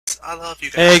I love you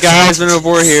guys. Hey guys, Minnow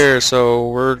here. So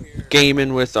we're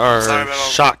gaming with our Sorry about all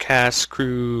ShockCast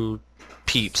crew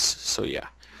peeps. So yeah.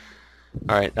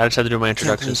 Alright, I just had to do my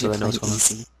introduction so they know what's going on.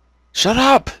 Easy. Shut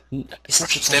up! You're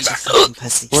such a Stand bunch of back. fucking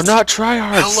pussies. We're not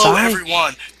tryhards, Hello Si.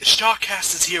 everyone. The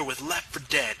ShockCast is here with Left 4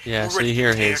 Dead. Yeah, We're so ready you to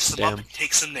hear tear his some damn. up and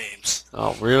take some names.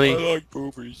 Oh, really? I like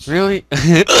boobies. Really?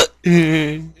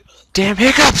 Damn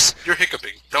hiccups! You're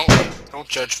hiccuping. Don't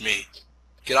judge me.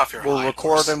 Get off your We're high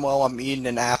horse. recording while I'm eating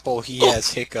an apple. He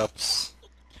has hiccups.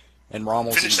 And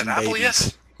Rommel's Finished eating an apple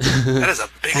babies. yet? That is a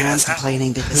big And I'm ass apple.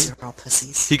 complaining because you're all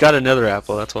pussies. He got another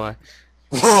apple, that's why.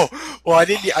 Whoa! Well, I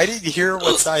didn't hear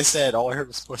what Sai said. All I heard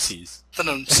was pussies.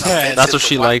 That's what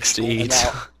she likes to eat.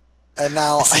 And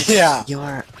now, yeah.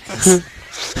 You're...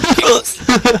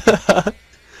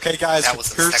 Okay, guys, That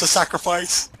was a here's the sex-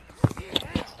 sacrifice.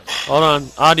 Hold on,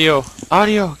 audio.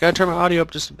 Audio! Gotta turn my audio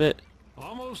up just a bit.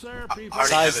 Almost there, people.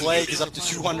 already Sai's have it leg muted. is up to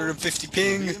 250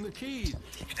 ping. In the keys.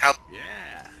 How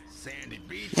Yeah, sandy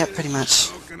beaches. Yeah, pretty much.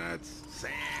 Coconuts,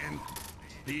 sand,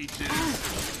 beaches,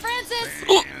 Francis!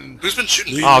 sand. who's been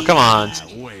shooting me? Oh, come on.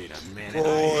 Wait a minute.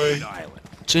 Boy. Island.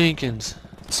 Jenkins.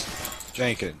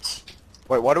 Jenkins.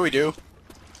 Wait, what do we do?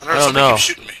 I don't know. Keep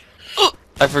shooting me.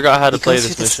 I forgot how to You go play through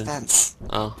this this mission. fence.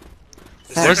 Oh.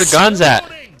 Fence. Where's the guns at?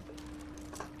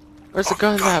 Where's the Oh,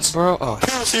 guns guns. at, bro? Oh.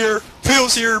 Pills here!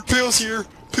 Pills here! Pills here!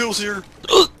 Pills here!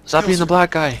 Stop being the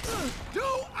black guy. Do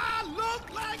I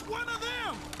look like one of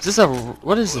them? Is this a...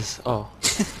 What is this? Oh.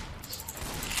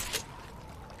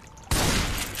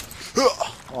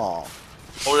 Aw.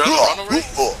 Oh, you're on the run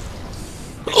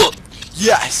already?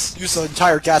 Yes! Use the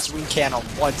entire gasoline can on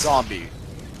one zombie.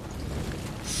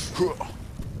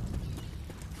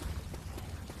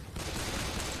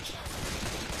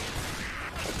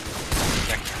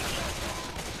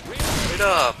 Wait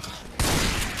up.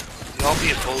 Y'all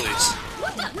being bullies.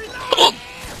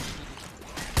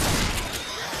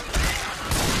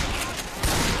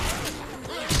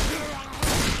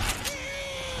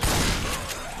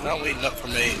 Not waiting up for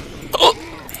me.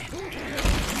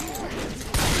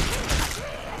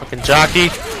 Fucking jockey.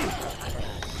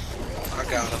 I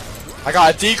got him. I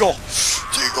got a deagle!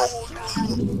 Deagle!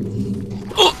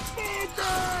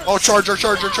 Oh, charger,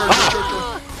 charger, charger,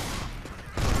 charger!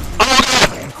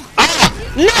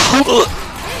 No!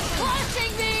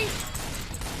 Watching me!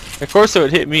 Of course it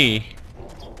would hit me.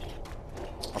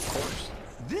 Of course.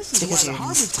 This It's is because why you're the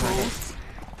an easy target. harvest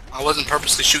I wasn't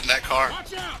purposely shooting that car.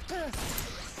 Watch out!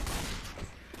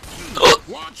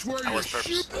 Watch where That you're was purpose.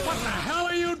 shooting. What the hell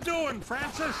are you doing,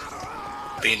 Francis?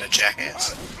 Being a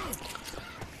jackass.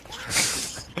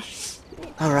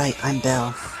 Alright, I'm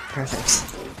Belle. Perfect.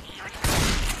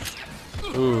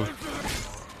 Ooh.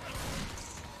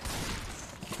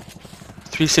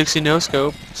 360 no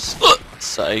scope.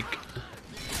 Psych.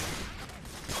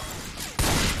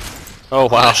 Oh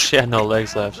wow, she had no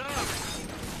legs left.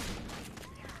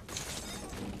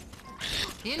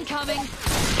 Incoming!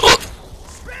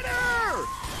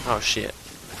 Oh shit.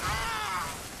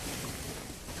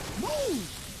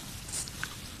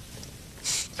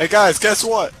 Hey guys, guess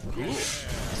what?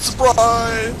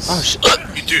 Surprise! Oh shit.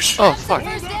 You douche. Oh fuck.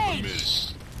 First aid!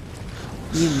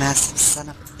 You massive son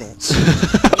of a bitch.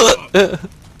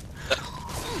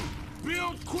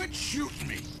 Bill, quit shooting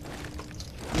me.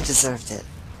 You deserved it.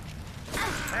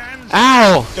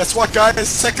 Ow! Guess what, guys?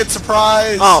 Second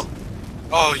surprise! Oh.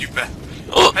 Oh, you bet.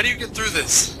 How do you get through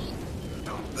this?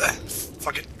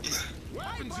 Fuck it.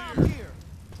 Weapons here.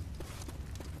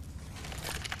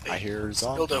 I hear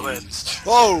Dildo head. zombies.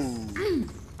 Whoa!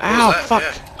 Ow, that? fuck.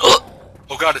 Yeah.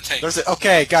 Oh god, a tank. There's a,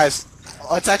 okay, guys.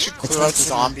 Let's actually clear out the It's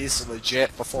zombies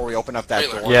legit before we open up that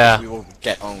Taylor. door. Yeah. We will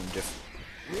get owned.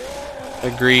 If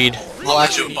Agreed. I'll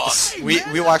let you, boss. we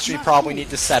will actually probably need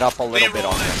to set up a little bit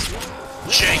on this.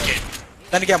 Jank it.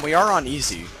 Then again, we are on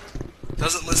easy.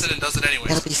 Doesn't listen and does it It'll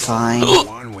anyways. be fine.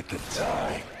 One with the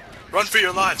die. Run for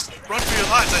your lives. Run for your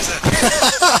lives, I said.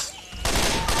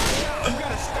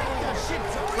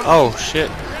 Oh shit.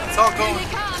 It's all going.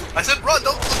 I said run,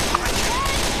 don't look.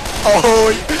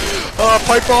 Oh,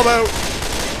 pipe bomb out!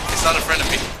 He's not a friend of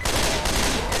me.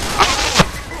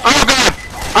 Oh god!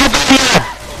 Oh god!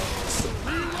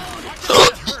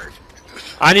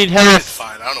 I need It's help!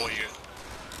 fine, I don't know what you...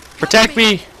 Protect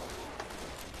me!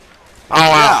 Oh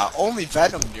wow. Yeah, only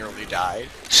Venom nearly died.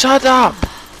 Shut up!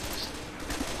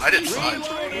 I did fine.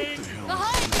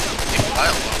 Behind! I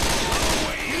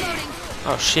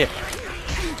don't Oh shit.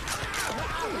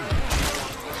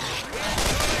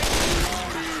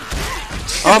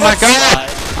 Oh my god!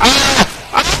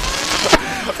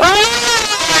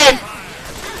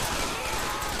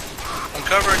 I'm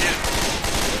covering you.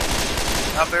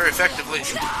 Not very effectively.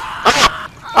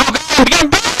 Oh god, I'm getting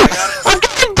back!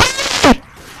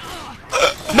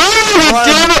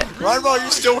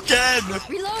 Go again!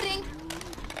 Reloading.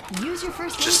 Use your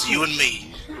first aid. Just you and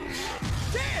me.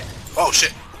 Oh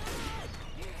shit.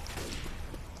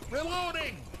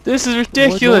 Reloading. This is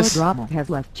ridiculous. Rommel has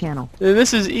left channel.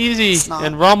 This is easy, It's not.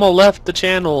 and Rommel left the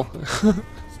channel.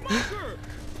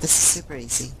 This is super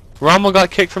easy. Rommel got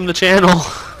kicked from the channel.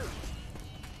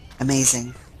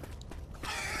 Amazing.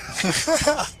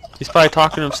 He's probably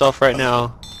talking to himself right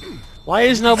now. Why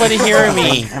is nobody hearing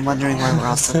me? I'm wondering why we're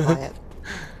all so quiet.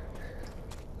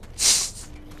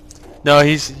 No,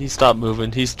 he stopped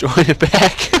moving. He's joining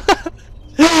back.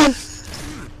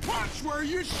 Watch where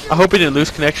you shoot. I hope he didn't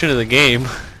lose connection to the game.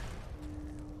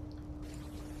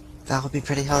 That would be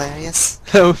pretty hilarious.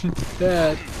 That would be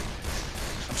bad.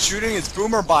 I'm shooting his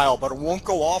boomer bile, but it won't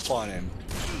go off on him.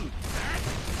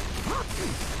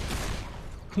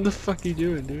 What the fuck are you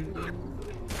doing, dude?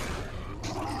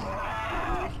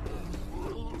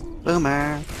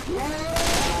 Boomer.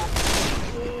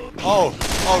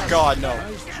 Oh god, no.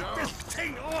 This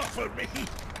thing off of me.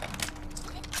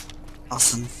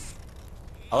 Awesome.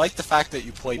 I like the fact that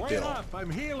you played Wait Bill. up, I'm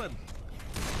healing.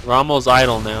 Rommel's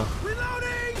idle now.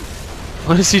 Reloading.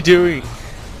 What is he doing?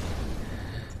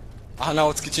 I don't know,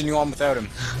 let's continue on without him.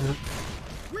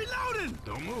 Reloading.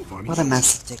 Don't move, honey. What a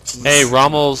massive dick tease. Hey,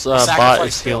 Rommel's bot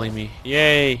Sacrifice is Bill. healing me.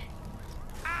 Yay!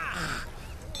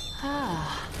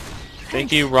 Ah.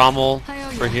 Thank you, Rommel, I owe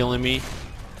for you. healing me.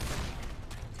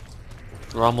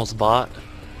 Rommel's bot.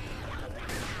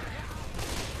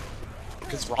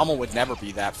 Because Rommel would never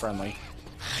be that friendly.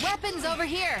 Weapons over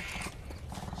here.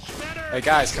 Hey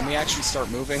guys, can we actually start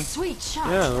moving? Sweet shot.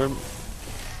 Yeah, we're...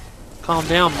 Calm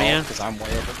down, man. Because I'm way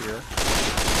over here.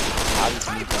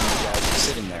 Obviously, you guys are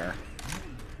sitting there.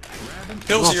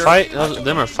 Bill's Don't here. fight.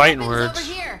 Them are fighting Weapons over words.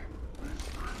 here.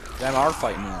 Them are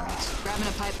fighting words. Grabbing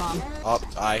a pipe bomb. Oh,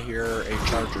 I hear a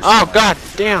charger. Oh somewhere. god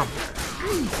damn! Watch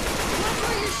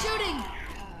where you're shooting.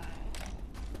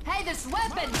 Hey, there's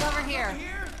weapons over here.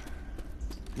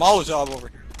 Molotov over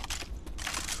here.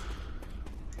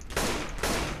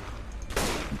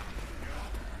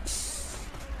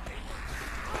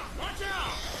 Watch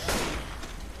out.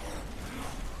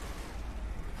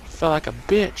 Felt like a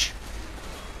bitch.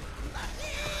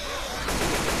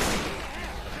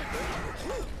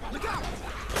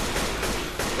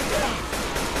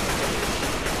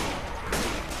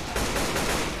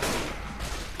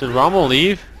 Did Rommel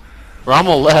leave?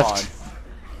 Rommel left.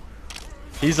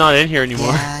 He's not in here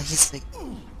anymore. Yeah, he's big.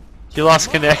 He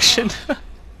lost connection.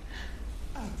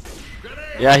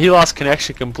 Yeah, he lost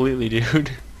connection completely, dude.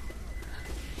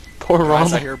 Poor Guys,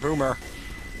 Rommel. I hear Boomer.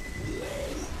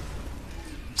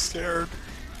 I'm scared.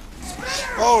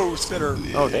 Oh, spitter.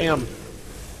 Oh damn.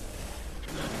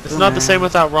 It's not the same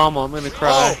without Rommel. I'm gonna Oh,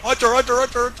 cry. Hunter.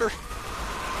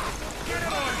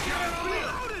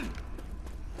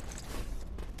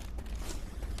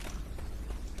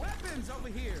 Weapons over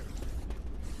here.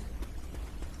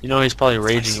 You know he's probably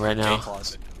raging right now.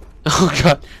 Closet. Oh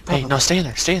god. Hey, no, stay in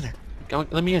there. Stay in there. Go,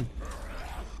 let me in.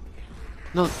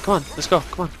 No, come on. Let's go.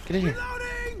 Come on. Get in here.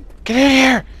 Reloading. Get in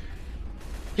here!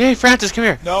 Yay, Francis, come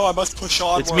here. No, I must push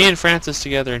on. It's me and Francis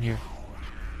together in here.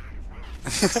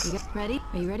 Ready?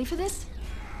 Are you ready for this?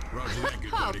 Roger that,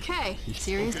 good buddy. Okay.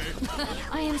 Serious?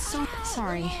 I am so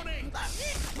sorry.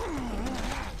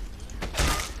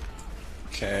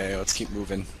 Okay, let's keep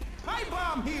moving. Pipe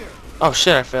bomb here. Oh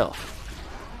shit, I fell.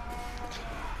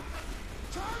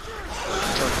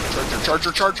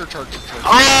 Charger.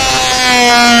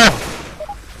 Ah!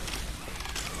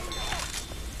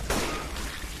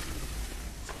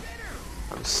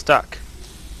 I'm stuck.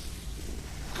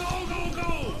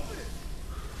 Go.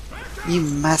 You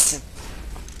massive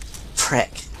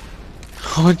prick.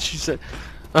 What'd you say?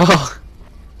 Oh.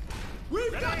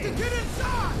 We've got to get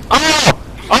inside. Oh!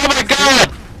 Oh my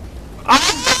god! Oh,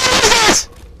 what is this?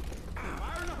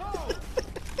 Fire in the hole.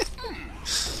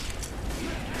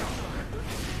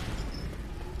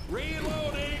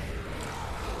 Reloading.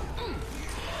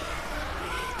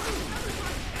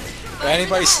 If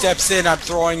anybody steps in, I'm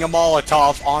throwing a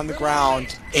Molotov on the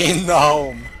ground in the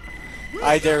home.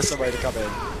 I dare somebody to come in.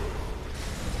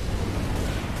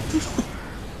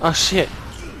 Oh shit.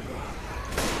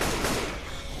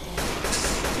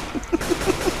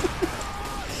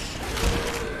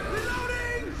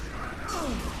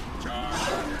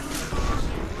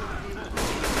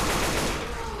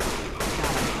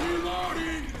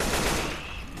 Reloading.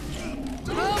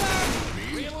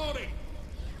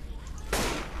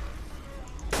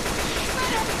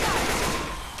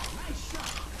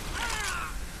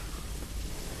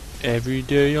 Every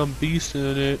day I'm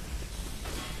beasting it.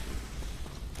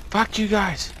 Fuck you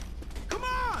guys.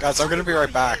 Guys, I'm gonna be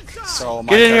right back. So my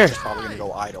Get in here. character's probably gonna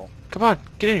go idle. Come on,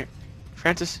 get in here.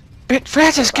 Francis.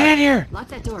 Francis, get in here! Lock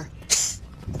that door.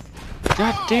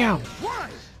 God damn.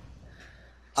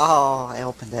 Oh, I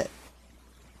opened it.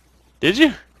 Did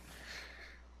you?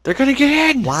 They're gonna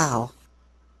get in! Wow.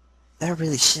 They're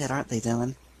really shit, aren't they,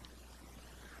 Dylan?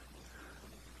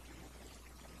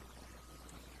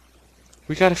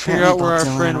 We gotta figure out where our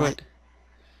Dylan, friend right?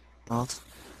 went. Well,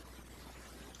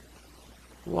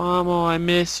 Wamo, I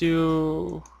miss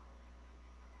you.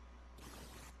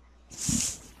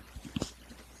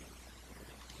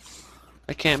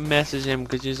 I can't message him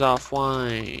because he's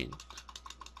offline.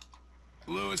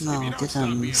 Lewis, No, if you don't get stop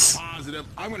being them. positive,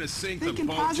 I'm gonna sink the Thinking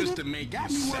boat positive just to make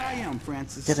got you me where I sad. am,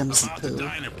 Francis. get him some About to poo.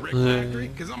 die in a brick factory?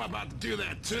 Because I'm about to do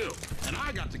that too. And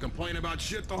I got to complain about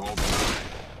shit the whole time.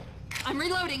 I'm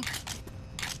reloading.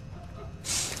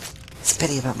 It's a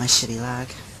pity about my shitty lag.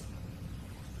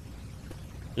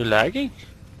 You lagging?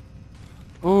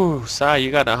 Ooh, Sai,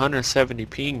 you got 170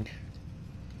 ping.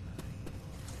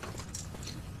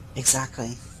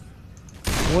 Exactly.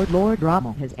 Lord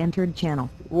Rommel has entered channel.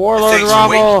 Warlord Thanks,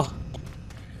 Rommel!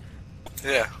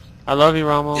 Yeah. I love you,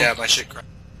 Rommel. Yeah, my shit crashed.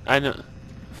 I know.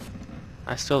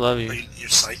 I still love you. You're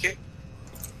psychic?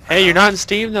 Hey, you're not in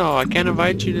Steam though. I can't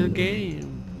invite you to the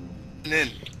game. In.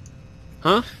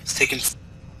 Huh? It's taking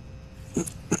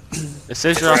It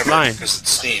says you're forever offline. because it's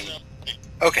Steam.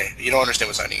 Okay, you don't understand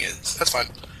what signing is. That's fine.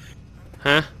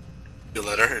 Huh? You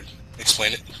let her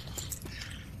explain it.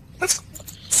 That's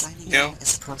Signing Yeah. in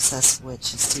is a process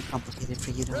which is too complicated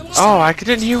for you to understand. Oh, I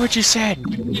didn't hear what you said.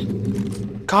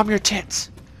 Calm your tits.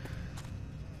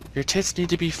 Your tits need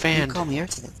to be You fanned. call me your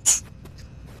tits.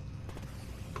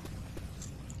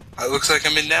 it looks like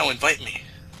I'm in now. Invite me.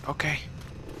 Okay.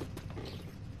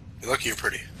 You're lucky you're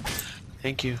pretty.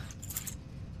 Thank you.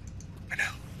 I know.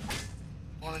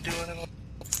 Wanna do it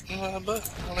in my butt?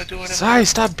 Wanna do it in Sai,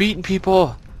 stop beating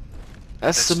people.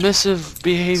 That's That's submissive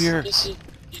behavior.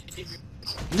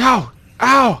 No!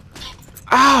 Ow!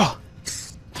 Ow!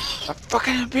 A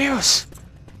fucking abuse!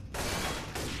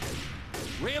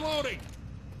 Reloading.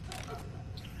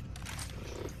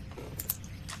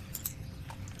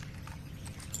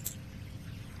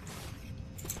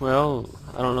 Well,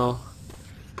 I don't know.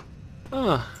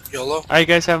 YOLO? Are you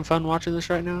guys having fun watching this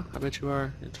right now? I bet you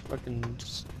are. It's fucking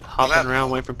just hopping having around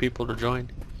fun. waiting for people to join.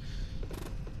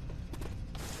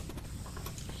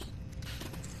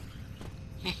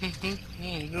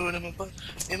 Do it in my butt.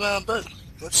 In my butt.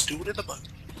 Let's do it in the butt.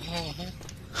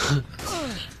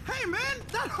 Hey, man,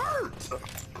 that hurt.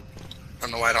 I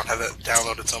don't know why I don't have it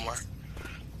downloaded somewhere.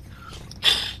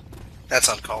 That's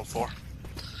uncalled for.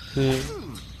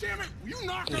 Damn it, you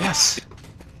knocked it Yes.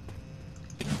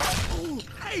 Ooh,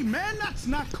 hey, man, that's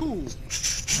not cool.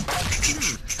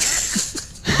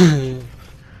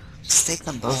 Just take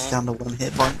them both down to one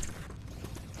hit point.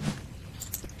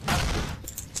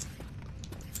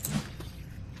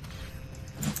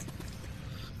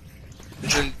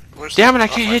 Damn it, I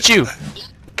can't hit you!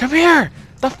 Come here!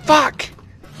 The fuck?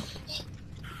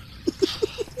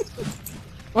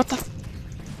 What the f-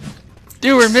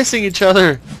 Dude, we're missing each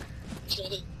other!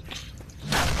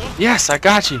 Yes, I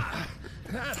got you!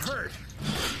 That hurt.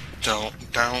 Down,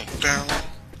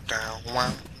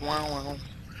 wow, wow, wow,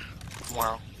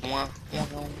 wow, wow,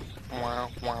 wow,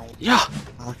 wow, Yeah!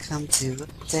 Welcome to the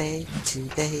day.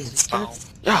 Today is wow,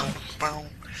 birth. Yeah! wow,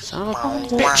 Son of a wow,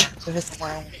 bitch! Birth.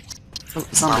 wow, Oh,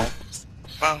 zombie.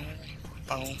 wow,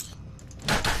 wow.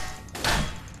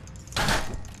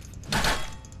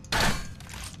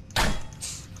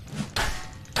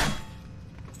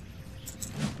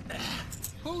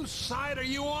 Whose side are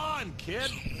you on, kid?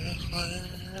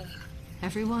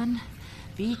 Everyone,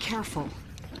 be careful.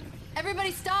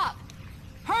 Everybody stop!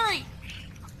 Hurry!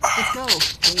 Let's go.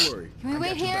 Don't worry. Can we I wait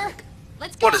got your here? back.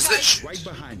 Let's go, What is guys. this shit? Right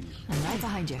behind you. I'm right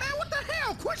behind you. Man, what the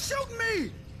hell? Quit shooting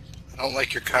me. I don't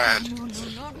like your kind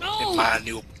in my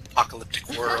new apocalyptic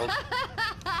world.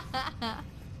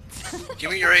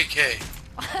 Give me your AK.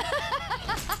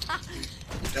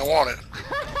 Don't want it.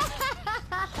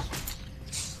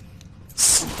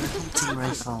 Super hunting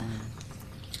rifle.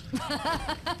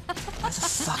 What the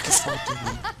fuck is that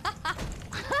doing?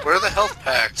 Where are the health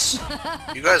packs?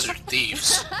 You guys are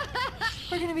thieves.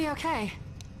 We're gonna be okay.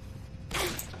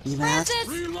 You mad?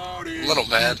 Francis! A little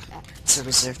mad. It's a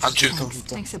reserve for I'm too- people who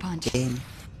Thanks a don't bunch. game.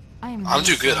 I'm I'm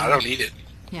too good. I sorry. don't need it.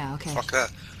 Yeah, okay. Fuck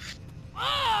that.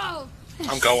 Oh,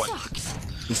 I'm going. sucks.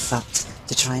 You fucked.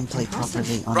 To try and play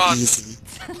properly on Run. easy.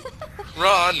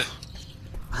 Run!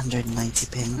 190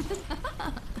 ping.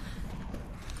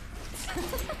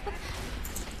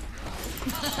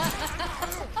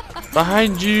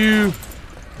 Behind you!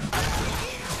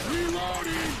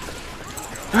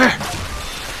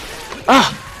 Ah!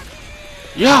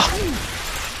 Yeah!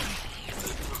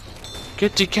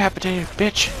 Get decapitated,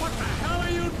 bitch. What the hell are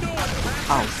you doing?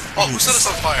 Oh, Oh, who set us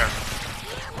on fire?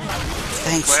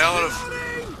 thanks. Way out of...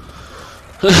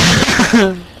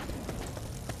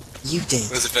 You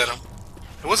did. Was it Venom?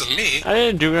 It wasn't me. I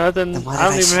didn't do nothing. Then why I did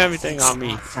don't even shoot have anything things on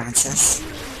me. Francis.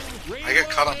 I got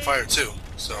caught on fire too,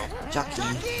 so... Jockey.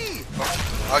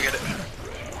 Oh, I'll get it.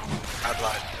 I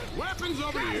lied. Weapons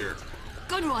over here.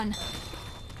 Good one.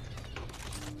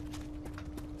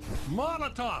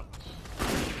 Molotov.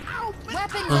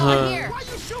 Weapons over here. Why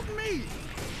you shooting me?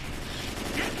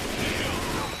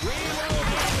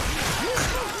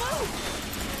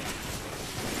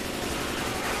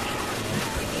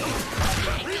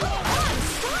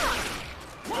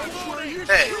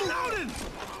 Hey, Reloading.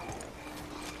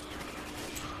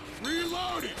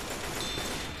 Reloading.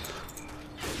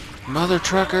 Mother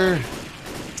trucker.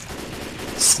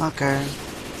 Smoker.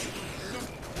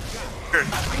 here.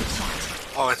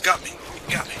 Oh, it got me.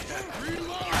 It got me.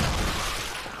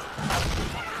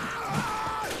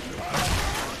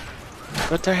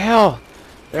 What the hell?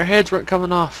 Their heads weren't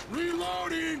coming off.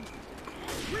 Reloading.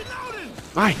 Reloading.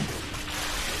 Mine.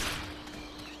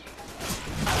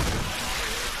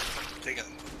 Take it.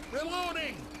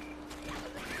 Reloading.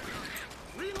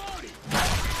 Reloading.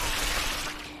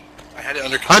 I had it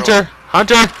under control. Hunter!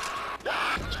 Hunter!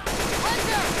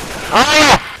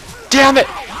 Ah! Damn it!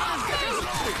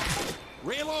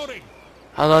 Reloading.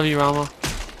 I love you, Rama.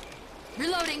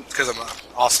 Reloading. Because I'm an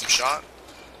awesome shot.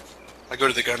 I go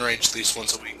to the gun range at least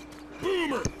once a week.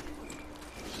 Boomer.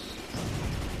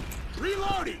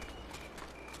 Reloading.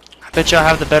 I bet y'all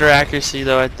have the better accuracy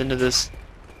though at the end of this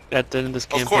campaign.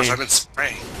 Of course, I've been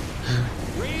spraying.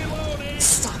 Reloading.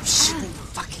 Stop shooting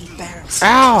fucking barrels.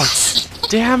 Ouch!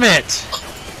 Damn it!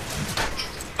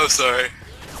 Oh, sorry.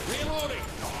 Reloading.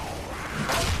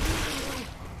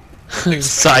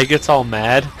 Sai gets all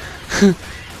mad. You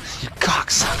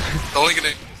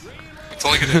cocksucker. It's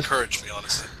only gonna encourage me,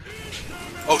 honestly.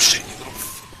 Oh shit, you little...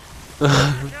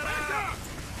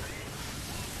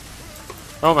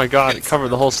 Oh my god, it covered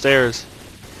the whole stairs.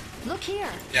 Look here.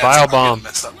 Yeah, Bile I'm getting bomb.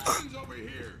 messed up. Weapons over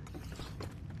here.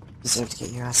 Deserve to get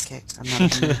your ass kicked. I'm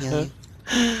not gonna heal you.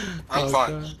 I'm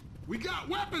fine. God. We got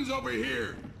weapons over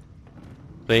here.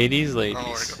 Ladies, I don't know where to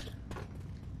ladies. go.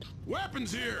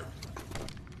 Weapons here.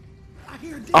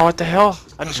 Oh, what the hell?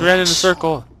 I just ran in a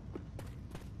circle.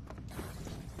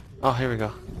 Oh, here we go.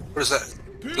 What is that?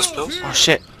 Just pills? Oh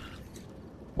shit.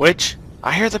 Witch?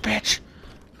 I hear the bitch.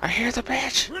 I hear the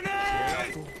bitch.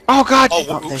 Oh god! Oh,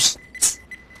 Oh, oops. there's...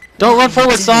 Don't run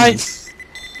forward, Sai!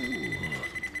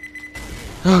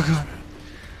 Oh god.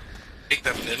 Take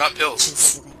them. They're not pills. She's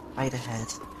sitting right ahead.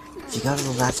 If you go to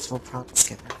the left, we'll probably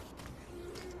skip her.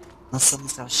 Unless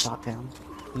someone's got a shotgun.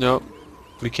 Nope.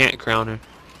 We can't crown her.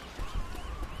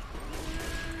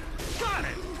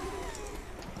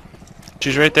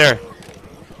 She's right there.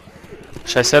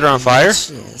 Should I set her on fire?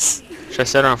 She is. Should I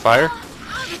set her on fire?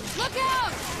 Look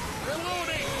out.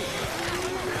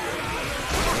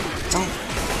 Don't.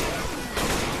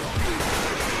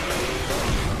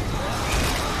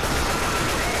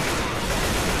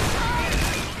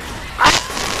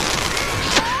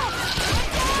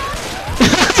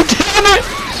 Damn it!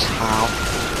 Wow.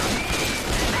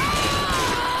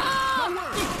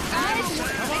 Guys, I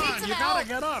need some You help. gotta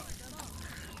get up.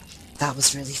 That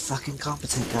was really fucking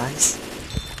competent, guys.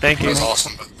 Thank That you. was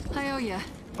awesome, but... I owe ya.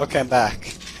 Okay, I'm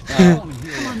back. Come on,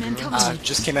 man. Come on.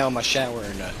 Just came out of my shower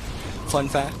and fun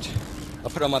fact, I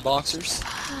put on my boxers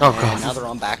Oh and now god. they're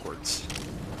on backwards.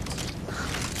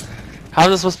 How's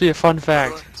this supposed to be a fun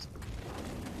fact?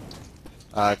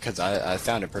 Cause I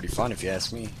found it pretty fun if you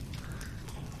ask me.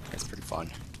 It's pretty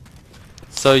fun.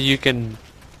 So you can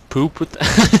poop with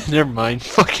never mind.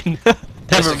 Fucking Yes,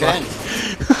 never again. mind.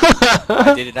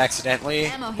 I did it accidentally.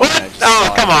 Ammo and here. I just Oh,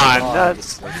 saw come it. on, Oh, that's-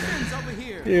 this is like-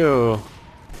 Ew.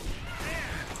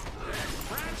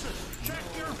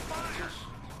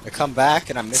 I come back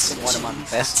and I'm missing one of my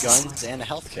best guns and a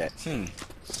health kit.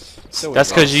 So That's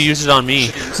because you used it on me.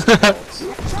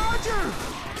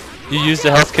 You used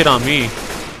the health kit on me.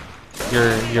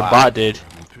 Your Wow. bot did.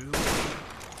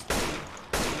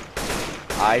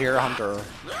 I hear hunger.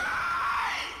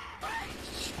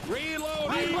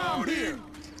 Reloading.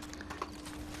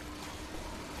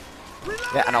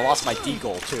 Yeah, and I lost my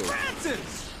deagle too.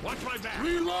 Watch my back.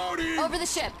 Reloading. Over the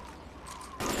ship.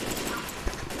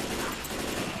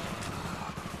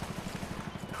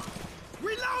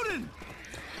 Reloading.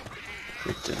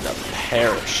 It did not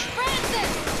perish.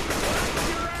 Francis.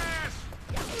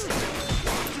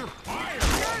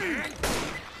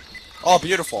 Oh,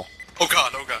 beautiful. Oh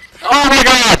god, oh god. Oh my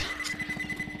god!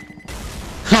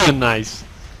 Nice.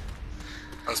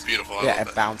 That was beautiful. I Yeah, love it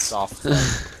that. bounced off the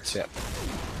tip.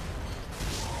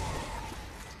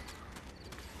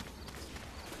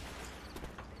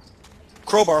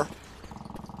 crowbar.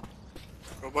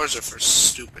 Crowbars are for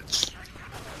stupids.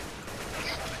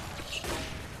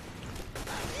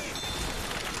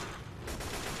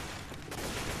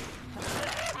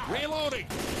 Reloading.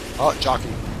 Oh, jockey.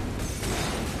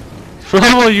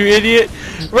 Rumble, you idiot!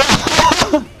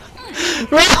 Rumble!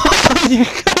 Rumble, you're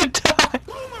gonna die!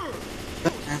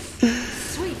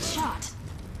 Sweet shot.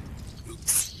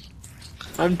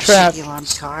 I'm Shoot trapped. the alarm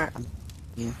car.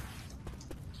 You.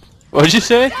 What'd you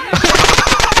say?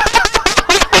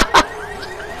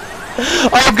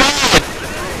 Oh god!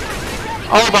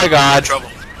 Oh my god! Trouble.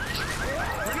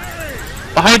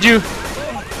 Behind you!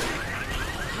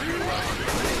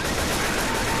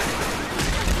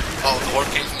 Oh, the horde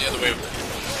came from the other way.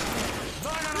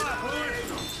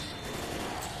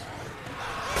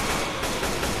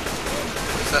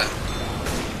 What's that?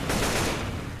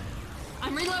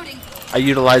 I'm reloading. I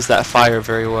utilized that fire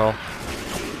very well.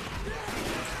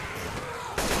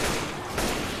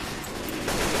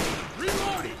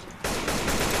 Reloading.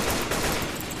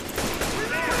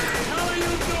 What are you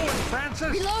doing,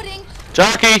 Francis? Reloading.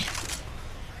 Jockey!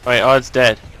 Wait, oh, it's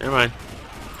dead. Never mind.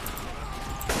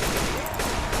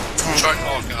 Tank. Chart.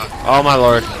 Oh god. Oh my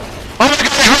lord. Oh my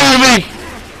god, he's running me!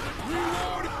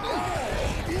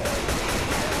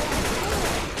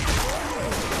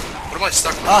 What am I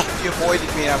stuck with? Ah, he avoided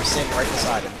me and I was standing right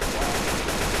beside him.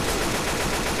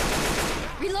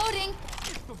 Reloading.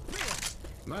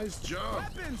 Nice job.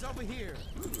 Weapons over here.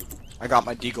 I got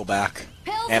my deagle back.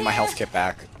 Pills And my here. health kit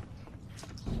back.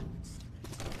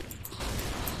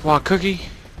 Come on, Cookie.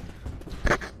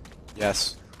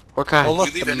 Yes. What kind? Oh look,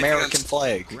 You leave the anything American else?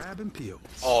 flag. Grabbing pills.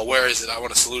 Oh, where is it? I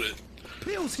want to salute it.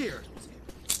 Pills here.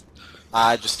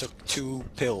 I just took 2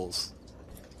 pills.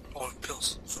 Oh,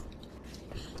 pills.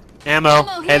 Ammo.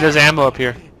 Ammo Hey, there's here. ammo up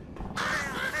here.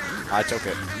 I took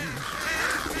it.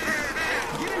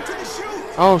 Get into the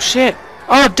chute. Oh shit!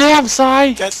 Oh damn,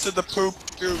 Sai! Get to the poop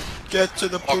chute. Get to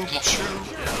the Oh, poop come on. chute.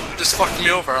 You just fucked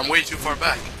me over. I'm way too far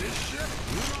back.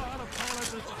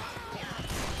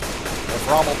 If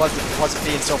Rommel wasn't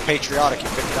being so patriotic, he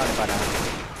could have done it by now.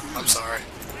 I'm sorry.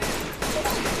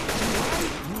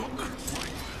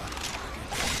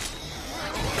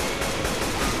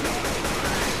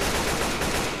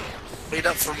 Wait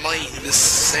up for me. This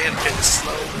sand pit is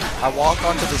slow. I walk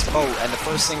onto this boat, and the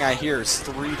first thing I hear is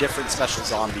 3 different special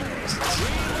zombie noises.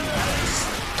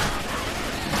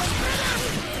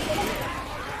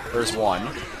 There's 1.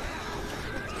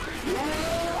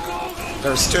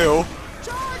 There's 2.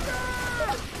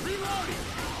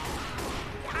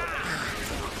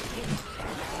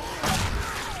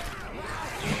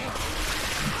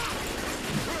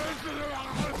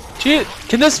 Shit!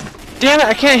 Can this? Damn it!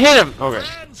 I can't hit him. Okay.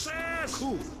 Francis.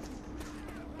 Cool.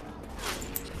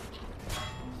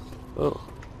 Oh.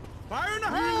 Fire in the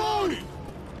hole. Reloading.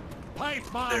 Pipe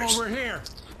bomb There's- over here.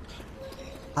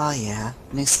 Oh yeah,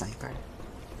 new sniper.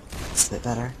 It's a bit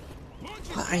better.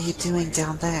 What are you doing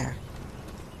down there?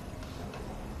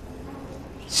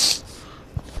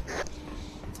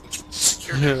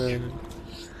 Security.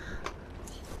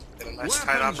 Been a nice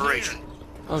tight Weapons operation.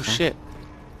 Oh shit.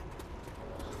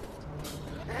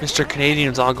 Mr.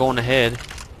 Canadian's all going ahead.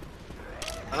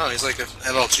 I know, he's like an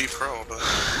MLG pro, but...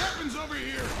 Weapons over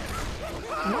here.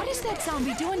 What is that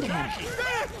zombie doing to him? Look at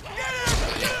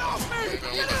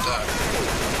that.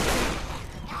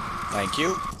 Thank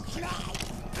you.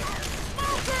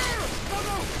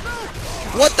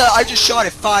 What the? I just shot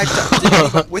it 5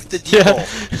 times with the deagle.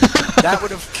 Yeah. That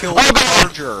would have killed Oh, the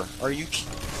God. Charger. Are you ki-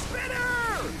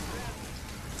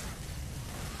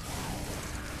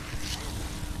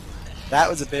 That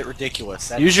was a bit ridiculous.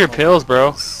 That Use your was- pills,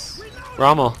 bro.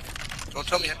 Rommel. Don't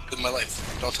tell me how to live my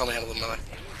life. Don't tell me how to live my life.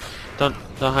 Don't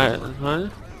hide.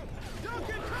 What?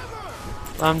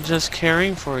 I'm just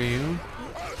caring for you.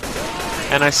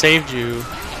 And I saved you.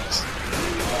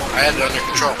 I had it under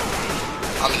control.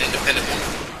 I'm an independent woman.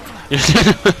 You're an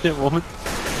independent woman.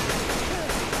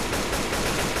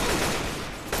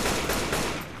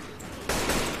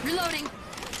 Reloading.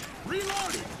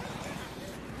 Reloading.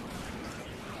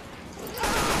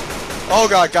 Oh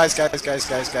god, guys. That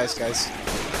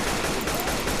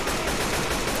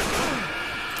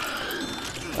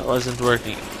wasn't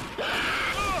working.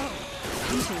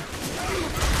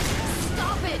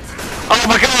 Stop it. Oh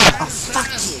my god! Oh fuck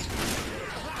you!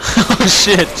 Oh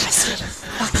shit!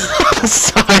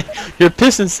 Sorry, you're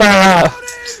pissing Sarah off.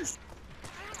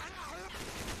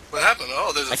 What happened?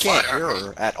 Oh, there's a I can't fire. hear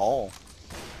her at all.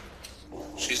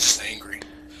 She's just angry.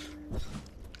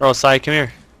 Oh, Sai, come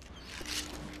here.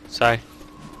 Sai.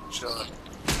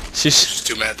 She's She's.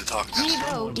 too mad to talk now. Here you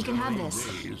go. You can have this.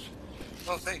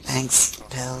 Oh, thanks. Thanks,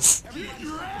 pills. Get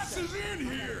your asses in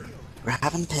here.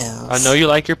 Grabbing pills. I know you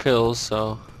like your pills,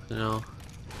 so you know.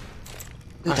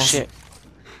 Who Oh doesn't? shit!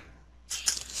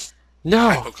 No,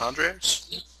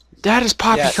 Hypochondriacs? that is Yeah,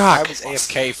 I Poppycock. was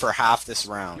AFK for half this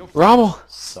round. Rommel,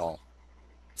 So.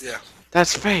 Yeah.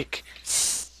 that's fake.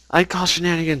 I call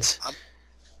shenanigans.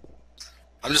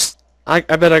 I'm just. I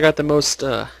bet I got the most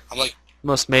I'm like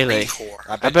most melee. core.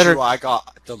 I bet better- you I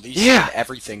got the least Yeah. in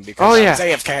everything because Oh, I yeah. was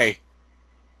AFK.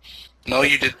 No,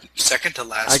 you did second to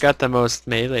last. I got the most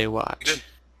melee watch. Good.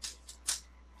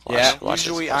 Yeah, Watch this,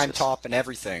 usually watch I'm this. top in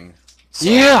everything. So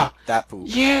Yeah. that poop.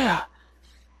 Yeah.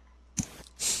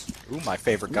 Ooh, my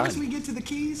favorite Once we gun. get to the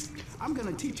keys, I'm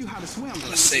gonna teach you how to swim. I'm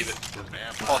gonna save it.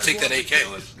 Vampires I'll take that want to AK.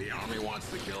 kill us, The army wants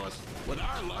to kill us. With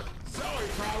our luck, Zoe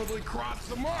probably crossed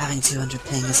the mark. Having 200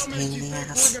 ping is a pain in the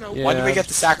ass. Yeah. When do we get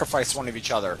to sacrifice one of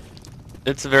each other?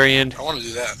 It's the very end. I want to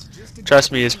do that.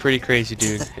 Trust me, it's pretty crazy,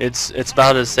 dude. It's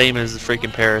about as same as the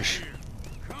freaking parish.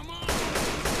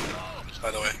 By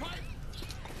the way.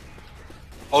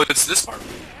 Oh, it's this part.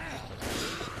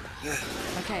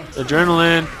 Okay.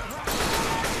 Adrenaline.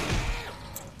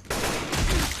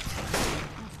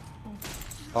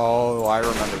 Oh, I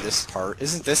remember this part.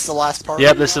 Isn't this the last part?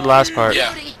 Yep, this is the last part.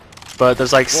 Yeah. But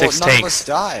there's like Well, 6 none of tanks. us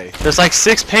die. There's like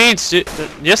 6 paints. Dude.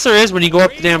 Yes, there is when you go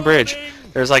up the damn bridge.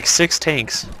 There's like 6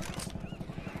 tanks.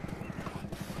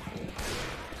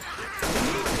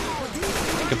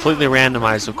 Completely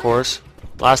randomized, of course.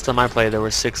 Last time I played, there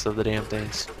were 6 of the damn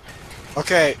things.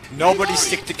 Okay, nobody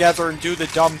stick together and do the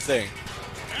dumb thing.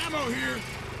 Ammo here.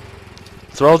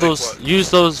 Throw Like those. what? Use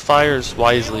those fires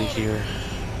wisely here.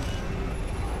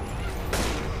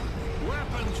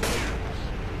 Weapons here.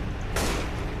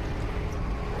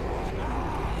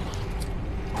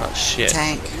 Oh shit.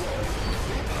 Tank.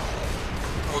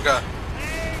 Oh god.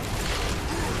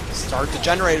 Start the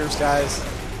generators, guys.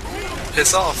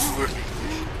 Piss off.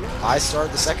 I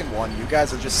started the second one. You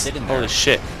guys are just sitting there. Holy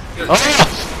shit. We're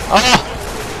Oh! Oh!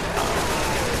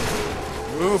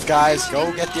 Move, guys.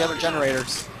 Go get the other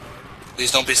generators.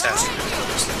 Please don't be sassy.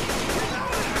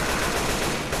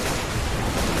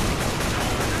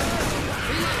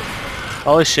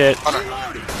 Holy shit. Hunter.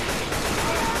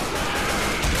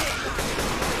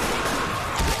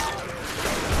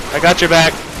 I got your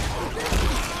back.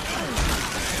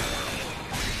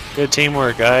 Good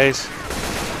teamwork, guys.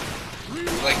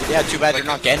 Like, Yeah, too bad like you're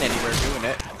not getting anywhere doing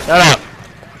it. Shut up.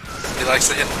 He likes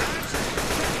to hit.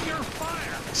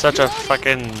 Such a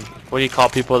fucking... What do you call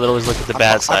people that always look at the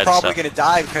bad side I'm of probably stuff? gonna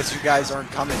die because you guys aren't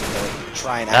coming to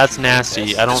try and. That's actually do nasty.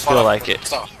 this. I don't Just feel follow. like it.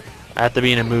 Stop. I have to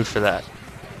be in a mood for that.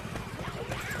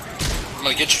 I'm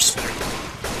gonna get you, Spitter.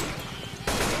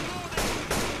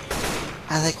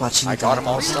 I like watching I you got die. them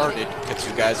all started because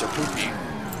you guys are poopy.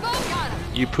 Both got him.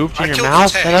 You pooped in I your killed the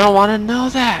mouth? tank. And I don't want to know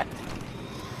that.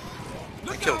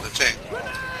 I killed the tank.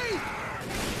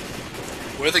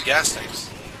 Where are the gas tanks?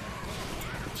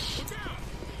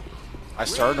 I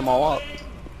started them all up.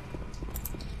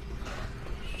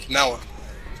 Now what?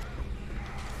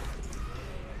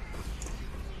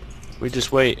 We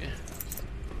just wait.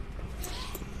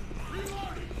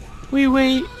 We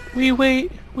wait. We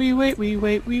wait. We wait. We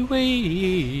wait. We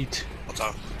wait. What's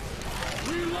up?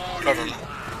 Cover me.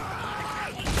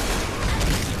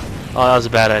 Oh, that was a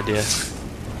bad idea.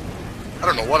 I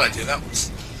don't know what idea that was.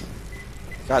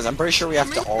 Guys, I'm pretty sure we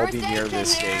have to all be near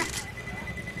this gate.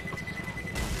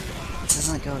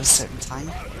 Doesn't it go at a certain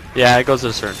time? Yeah, it goes at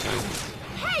a certain time.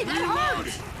 Hey, that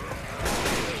hurts.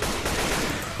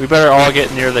 We better all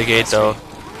get near the gate, though.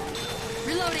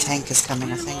 Reloading. Tank is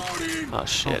coming, I think. Oh,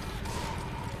 shit.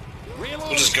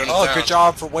 We'll just go to Oh, town. good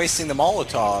job for wasting the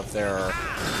Molotov there.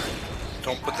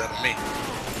 Don't put that on me.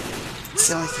 It's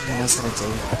the only thing he knows how to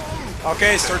do.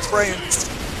 Okay, start spraying.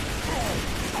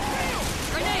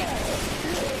 Grenade.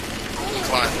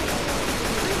 Climb.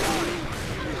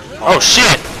 Oh,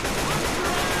 shit!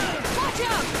 Watch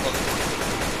out.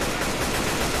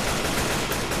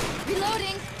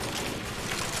 Reloading.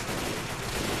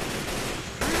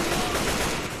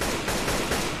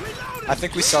 I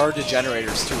think we started the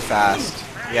generators too fast.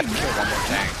 We have to kill one more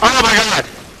tank. Oh, my God!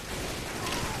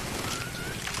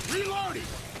 Reloading.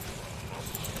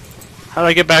 How do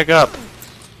I get back up?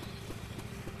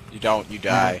 You don't, you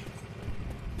die.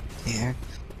 Here.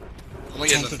 I'm gonna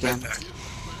get Tank another again. med pack.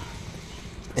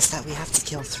 It's that we have to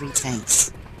kill 3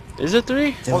 tanks. Is it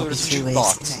 3? There Oh, will be there's a 3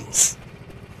 waves to jukebox. tanks.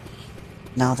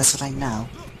 No, that's what I know.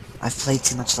 I've played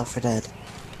too much Left 4 Dead.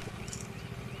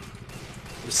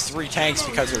 There's 3 tanks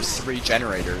because there's 3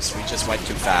 generators. We just went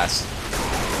too fast.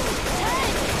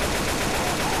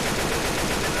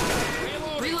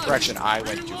 Reloading. Correction, I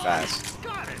went too fast.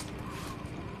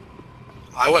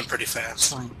 I went pretty It's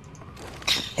fast. fine.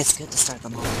 It's good to start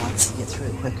them all at once and get through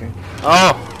it quicker.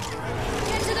 Oh!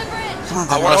 Get to the bridge! Come on, I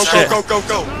Venom. want shit. to go.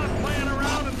 Stop playing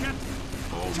around and get...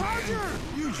 Oh, Charger!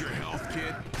 Use your health,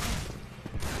 kid.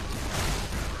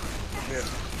 Yeah.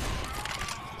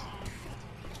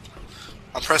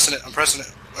 I'm pressing it.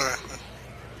 Alright.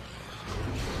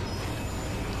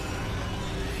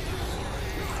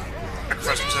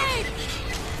 Sacrifice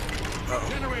myself. Uh-oh.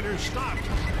 Generator stopped.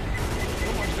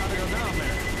 Someone's got to go down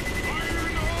there.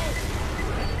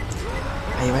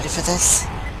 Are you ready for this?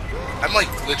 I'm like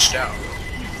glitched out.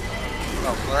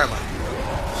 Oh, where am I?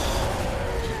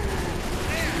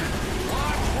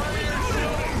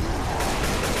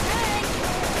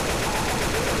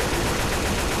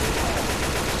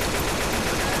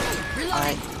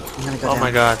 Alright, I'm gonna go Oh down.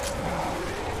 my god.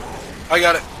 I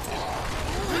got it.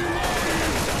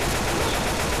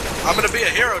 I'm gonna be a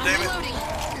hero, damn it.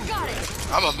 Reloading. Got it.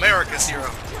 I'm America's hero.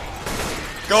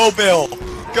 Go, Bill.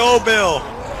 Go, Bill.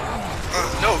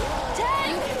 No.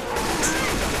 Tank!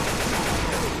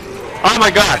 Oh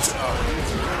my god!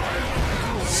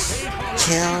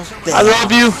 Kill Bill. I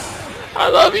love you! I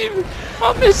love you!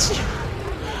 I'll miss you!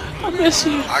 I'll miss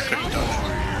you! I couldn't have done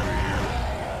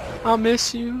that. I'll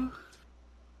miss you!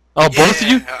 Oh, both of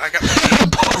you? I got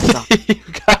Both of you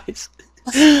guys!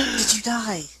 Did you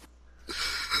die?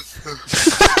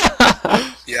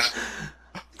 Yeah.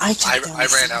 I took down I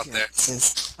the ran out savior there.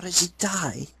 axis. How did you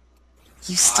die?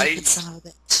 You stupid son of a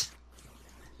bitch.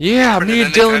 Yeah, me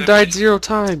and Pretending Dylan kind of died me. 0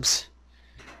 times.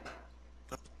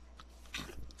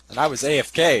 And I was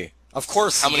AFK. Of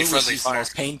course, How many Lou was friendly using fire? those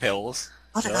pain pills.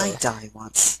 How did I die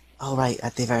once? Oh right,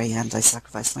 at the very end I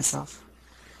sacrificed myself.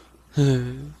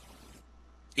 Me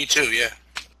too, yeah.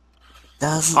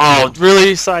 Doesn't Oh,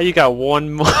 really? Si, you got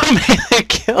one more minute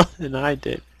kill than I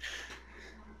did.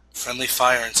 Friendly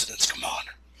fire incidents, come on.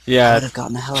 I Yeah, would have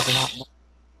gotten a hell of a lot more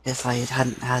if I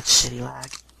hadn't had shitty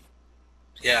lag.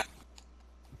 Yeah.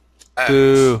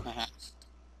 boo.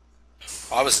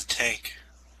 I was a tank.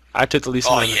 I took the least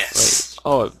Oh, amount of- yes.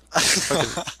 wait.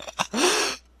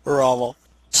 Oh, Rommel.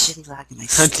 Shitty lag and I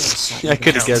still shot I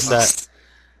could have guessed that.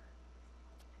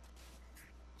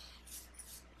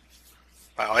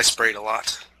 Wow, I sprayed a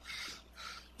lot.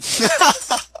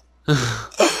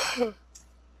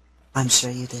 I'm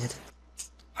sure you did.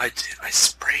 I did. I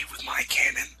sprayed with my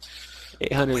cannon.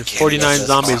 849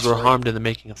 zombies were harmed in the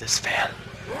making of this fan.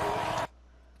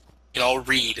 You know,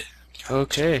 read.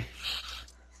 Okay.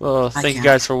 Well, thank you can't.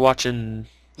 guys for watching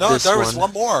No, this there was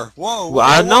one. one more. Whoa. Well,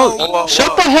 I know. whoa, Shut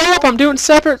whoa. the hell up! I'm doing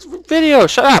separate video.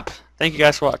 Shut up. Thank you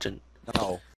guys for watching.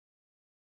 No.